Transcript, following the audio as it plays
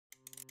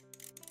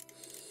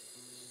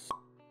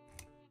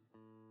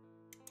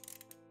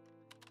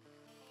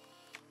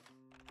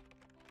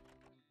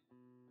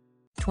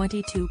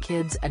22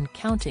 kids and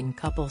counting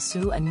couple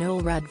Sue and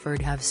Noel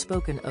Radford have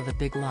spoken of a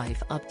big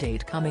life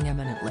update coming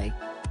imminently.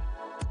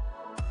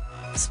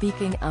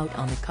 Speaking out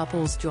on the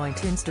couple's joint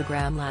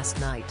Instagram last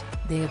night,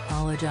 they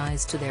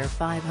apologized to their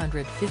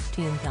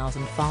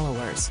 515,000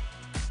 followers.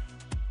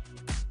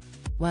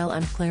 While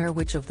unclear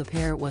which of the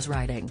pair was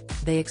writing,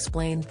 they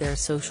explained their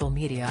social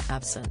media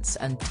absence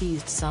and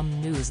teased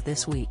some news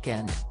this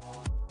weekend.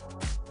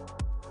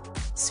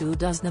 Sue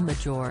does the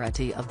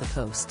majority of the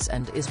posts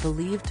and is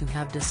believed to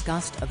have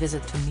discussed a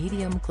visit to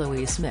medium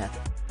Chloe Smith.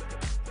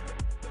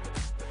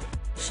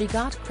 She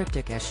got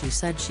cryptic as she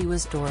said she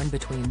was torn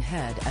between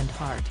head and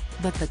heart,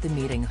 but that the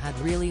meeting had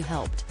really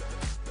helped.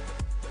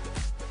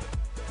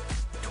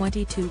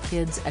 22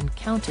 kids and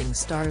counting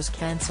stars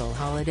cancel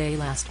holiday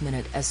last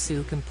minute as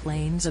Sue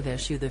complains of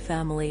issue. The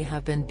family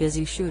have been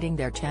busy shooting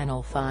their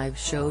Channel 5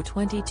 show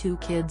 22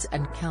 Kids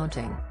and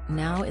Counting,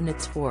 now in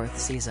its 4th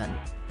season.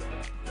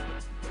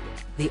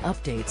 The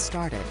update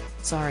started,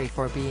 "Sorry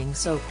for being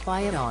so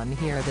quiet on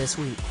here this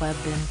week.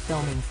 We've been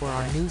filming for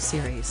our new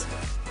series.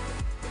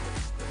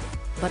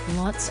 But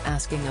lots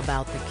asking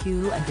about the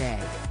Q&A.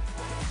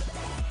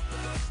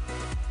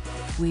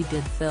 We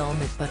did film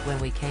it, but when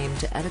we came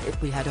to edit it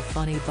we had a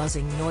funny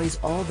buzzing noise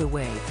all the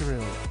way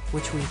through,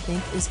 which we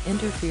think is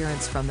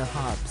interference from the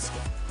hubs.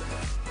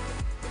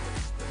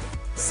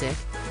 Sick,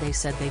 they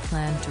said they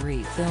plan to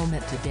re-film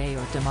it today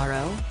or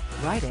tomorrow.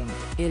 Writing,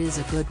 it is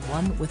a good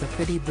one with a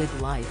pretty big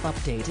life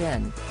update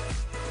in.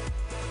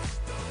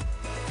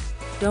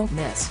 Don't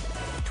miss.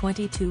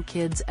 22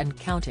 Kids and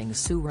Counting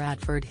Sue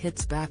Radford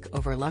hits back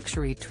over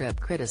luxury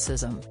trip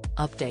criticism.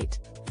 Update,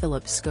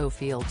 Philip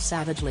Schofield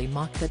savagely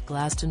mocked at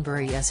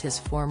Glastonbury as his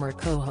former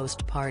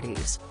co-host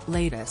parties.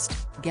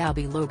 Latest,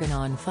 Gabby Logan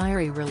on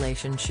fiery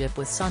relationship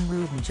with son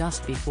Ruben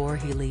just before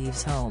he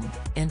leaves home.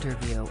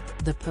 Interview,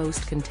 the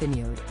Post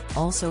continued,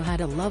 also had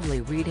a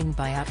lovely reading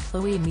by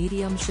 @Chloe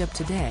Mediumship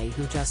today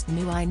who just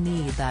knew I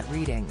need that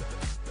reading.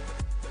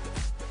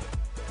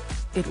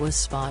 It was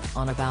spot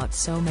on about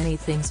so many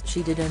things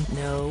she didn't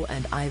know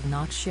and I've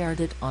not shared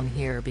it on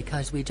here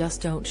because we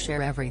just don't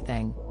share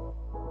everything.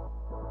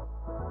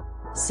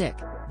 Sick,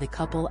 the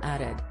couple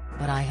added,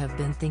 but I have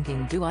been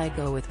thinking, do I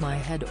go with my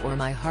head or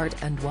my heart,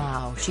 and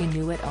wow, she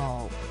knew it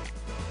all.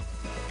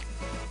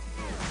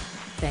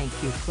 Thank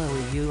you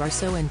Chloe, you are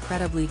so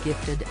incredibly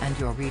gifted and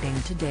your reading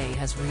today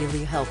has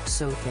really helped,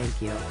 so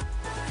thank you.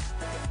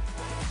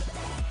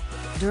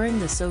 During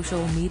the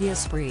social media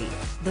spree,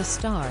 the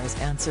stars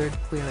answered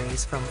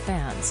queries from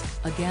fans,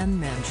 again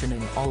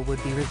mentioning all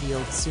would be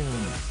revealed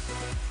soon.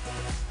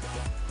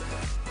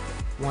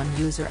 One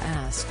user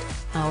asked,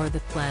 "How are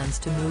the plans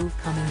to move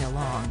coming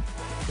along?"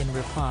 In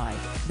reply,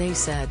 they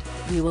said,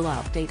 "We will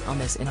update on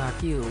this in our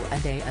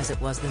Q&A," as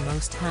it was the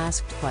most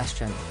asked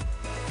question.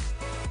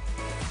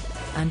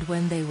 And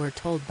when they were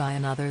told by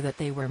another that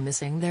they were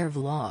missing their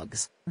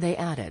vlogs, they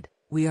added,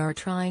 "We are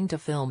trying to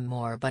film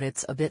more but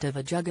it's a bit of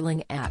a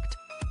juggling act."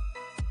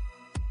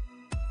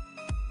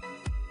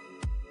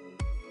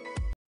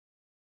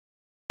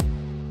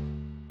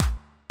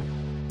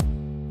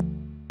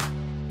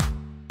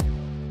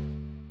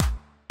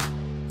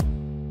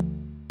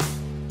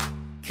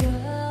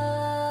 Good.